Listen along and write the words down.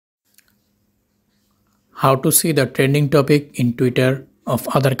How to see the trending topic in Twitter of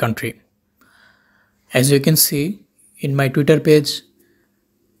other country. As you can see in my Twitter page,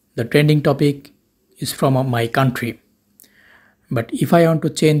 the trending topic is from my country. But if I want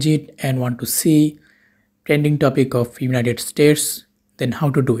to change it and want to see trending topic of United States, then how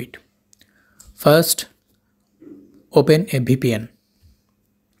to do it? First, open a VPN.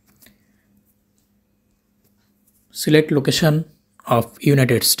 Select location of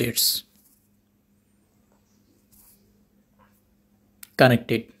United States.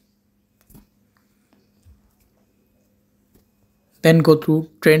 Connect it. Then go to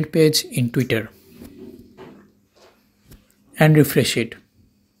trend page in Twitter and refresh it.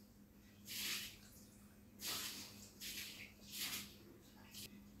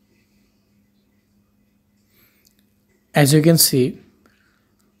 As you can see,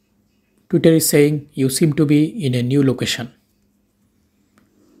 Twitter is saying you seem to be in a new location.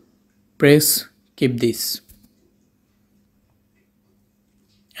 Press keep this.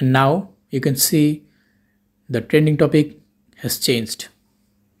 And now you can see the trending topic has changed.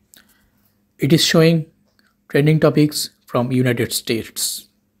 It is showing trending topics from United States.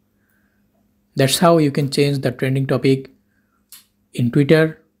 That's how you can change the trending topic in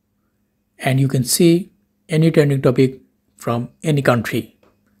Twitter, and you can see any trending topic from any country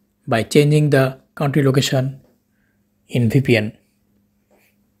by changing the country location in VPN.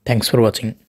 Thanks for watching.